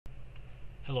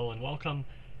Hello and welcome.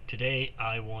 Today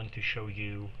I want to show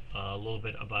you a little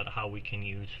bit about how we can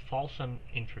use Falsum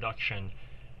introduction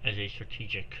as a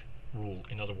strategic rule.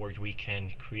 In other words, we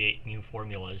can create new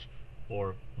formulas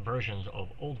or versions of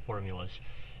old formulas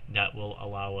that will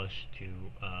allow us to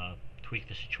tweak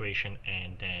the situation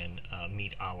and then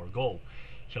meet our goal.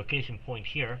 So case in point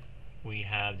here, we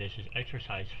have this is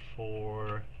exercise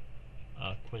 4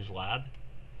 quiz lab,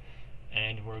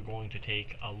 and we're going to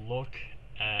take a look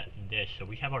at this. So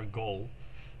we have our goal,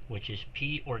 which is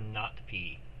P or not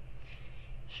P.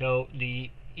 So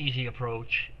the easy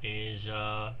approach is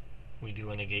we do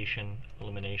a negation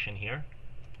elimination here.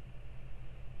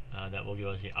 That will give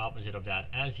us the opposite of that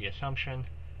as the assumption,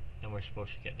 and we're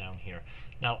supposed to get down here.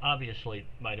 Now obviously,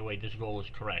 by the way, this goal is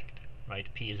correct, right?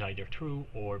 P is either true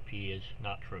or P is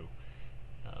not true.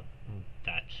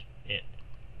 That's it.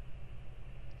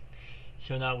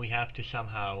 So now we have to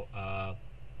somehow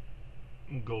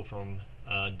go from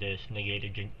this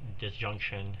negated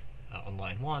disjunction on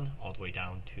line 1 all the way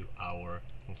down to our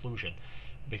conclusion.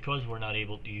 Because we're not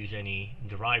able to use any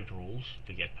derived rules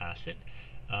to get past it,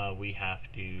 we have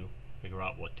to figure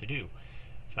out what to do.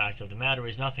 Fact of the matter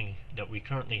is, nothing that we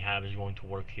currently have is going to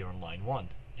work here on line 1,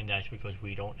 and that's because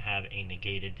we don't have a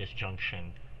negated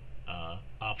disjunction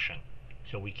option.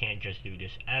 So we can't just do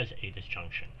this as a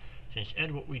disjunction. So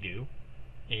instead what we do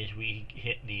is we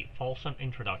hit the Falsum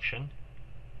introduction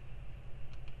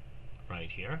right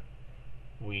here.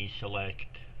 We select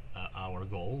our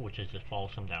goal, which is the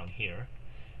Falsum down here,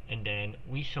 and then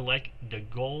we select the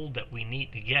goal that we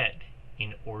need to get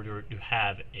in order to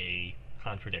have a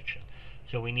contradiction.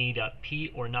 So we need a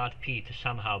P or not P to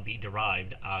somehow be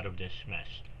derived out of this mess.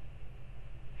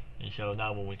 And so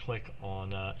now when we click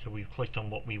on, so we've clicked on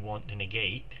what we want to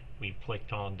negate, we've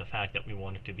clicked on the fact that we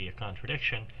want it to be a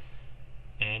contradiction,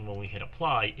 and when we hit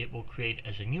apply, it will create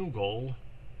as a new goal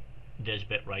this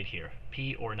bit right here,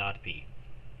 P or not P.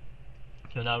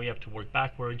 So now we have to work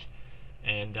backwards,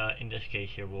 and in this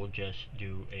case here we'll just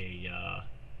do a,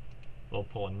 we'll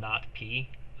pull a not P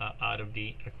out of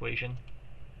the equation.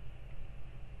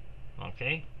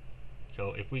 Okay,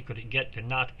 so if we could get to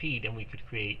not P, then we could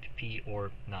create P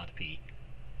or not P.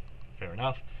 Fair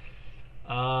enough.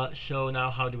 So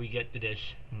now how do we get to this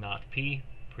not P?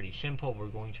 Pretty simple. We're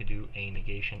going to do a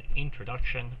negation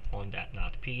introduction on that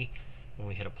not P. When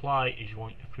we hit apply, it's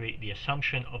going to create the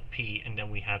assumption of P, and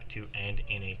then we have to end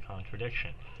in a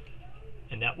contradiction.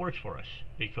 And that works for us,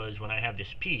 because when I have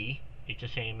this P, it's the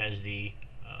same as the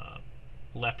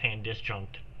left-hand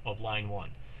disjunct of line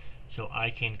 1. So I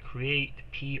can create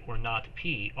P or not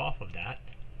P off of that.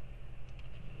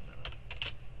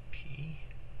 P.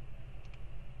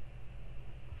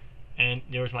 And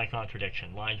there's my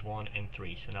contradiction, lines 1 and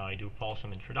 3. So now I do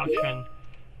Falsum introduction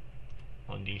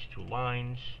on these two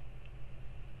lines,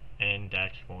 and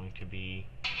that's going to be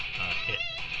it.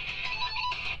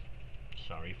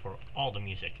 Sorry for all the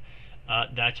music.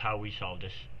 That's how we solve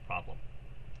this problem.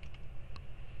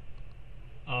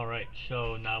 Alright,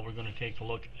 so now we're going to take a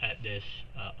look at this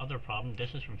other problem.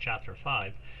 This is from chapter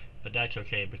 5, but that's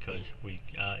okay because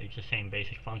it's the same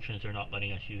basic functions. They're not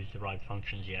letting us use derived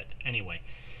functions yet anyway.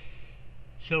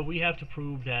 So we have to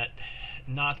prove that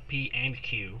not P and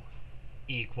Q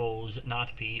equals not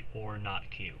P or not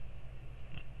Q.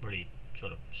 Pretty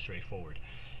sort of straightforward.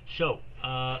 So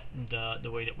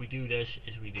the way that we do this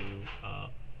is we do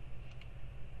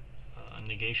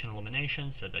negation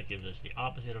elimination, so that gives us the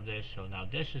opposite of this. So now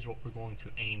this is what we're going to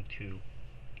aim to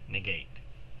negate.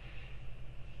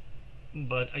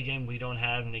 But again, we don't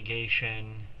have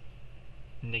negated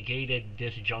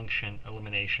disjunction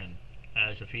elimination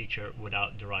as a feature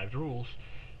without derived rules,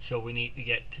 so we need to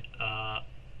get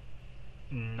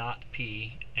not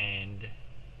P and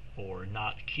or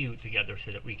not Q together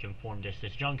so that we can form this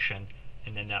disjunction,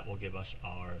 and then that will give us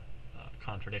our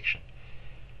contradiction.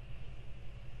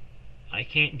 I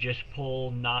can't just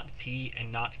pull not P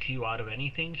and not Q out of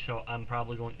anything, so I'm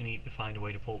probably going to need to find a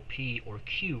way to pull P or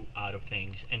Q out of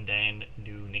things and then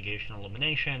do negation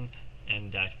elimination,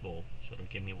 and that will sort of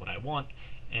give me what I want.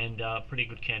 And a pretty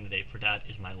good candidate for that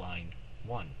is my line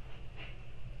 1.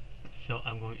 So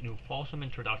I'm going to do Falsum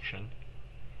introduction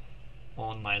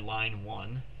on my line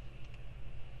 1,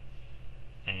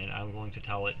 and I'm going to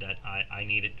tell it that I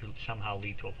need it to somehow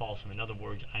lead to a Falsum. In other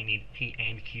words, I need P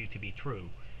and Q to be true,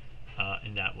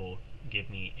 and that will give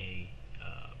me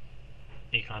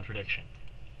a contradiction,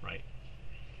 right?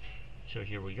 So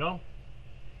here we go.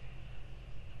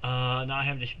 Now I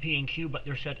have this P and Q, but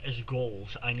they're set as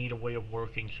goals. I need a way of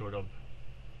working sort of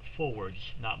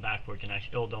forwards, not backwards, and I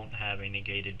still don't have a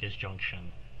negated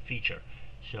disjunction feature.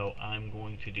 So I'm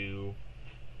going to do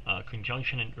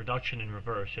conjunction and reduction in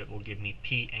reverse, it will give me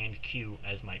P and Q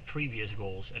as my previous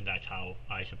goals, and that's how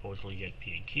I supposedly get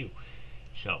P and Q.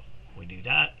 So we do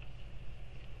that.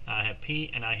 I have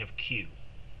P and I have Q,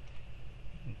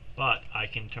 but I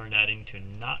can turn that into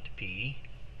not P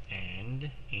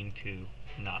and into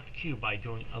not Q by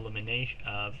doing elimination,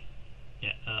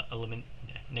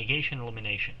 negation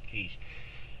elimination. Geez.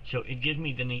 So it gives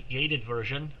me the negated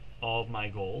version of my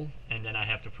goal, and then I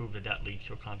have to prove that that leads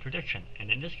to a contradiction.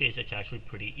 And in this case, it's actually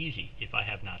pretty easy. If I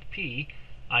have not P,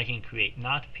 I can create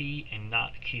not P and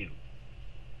not Q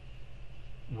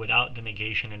without the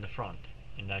negation in the front,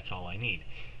 and that's all I need.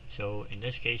 So in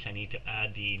this case, I need to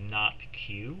add the not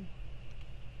Q.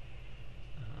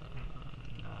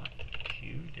 Not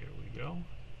Q, there we go.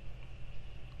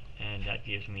 And that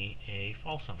gives me a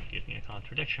falsum. It gives me a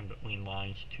contradiction between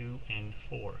lines 2 and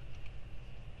 4.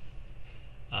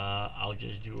 I'll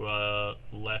just do a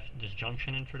left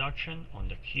disjunction introduction on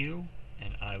the Q,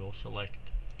 and I will select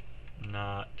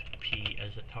not P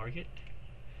as a target.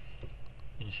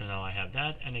 And so now I have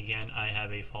that, and again I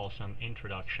have a falsum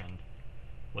introduction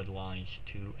with lines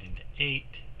 2 and 8.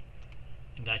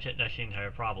 And that's it, that's the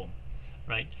entire problem,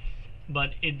 right?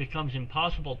 But it becomes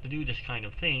impossible to do this kind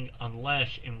of thing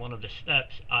unless in one of the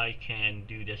steps I can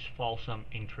do this falsum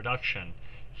introduction.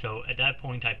 So at that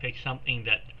point I pick something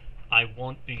that I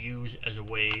want to use as a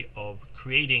way of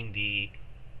creating the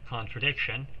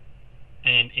contradiction,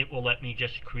 and it will let me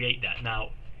just create that.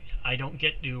 Now, I don't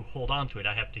get to hold on to it.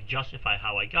 I have to justify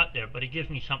how I got there, but it gives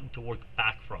me something to work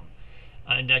back from.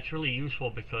 And that's really useful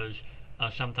because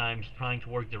sometimes trying to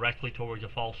work directly towards a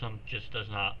falsum just does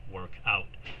not work out.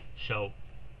 So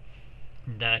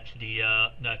that's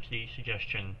the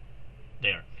suggestion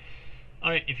there.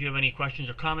 Alright, if you have any questions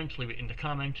or comments, leave it in the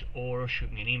comments or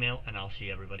shoot me an email, and I'll see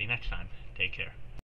everybody next time. Take care.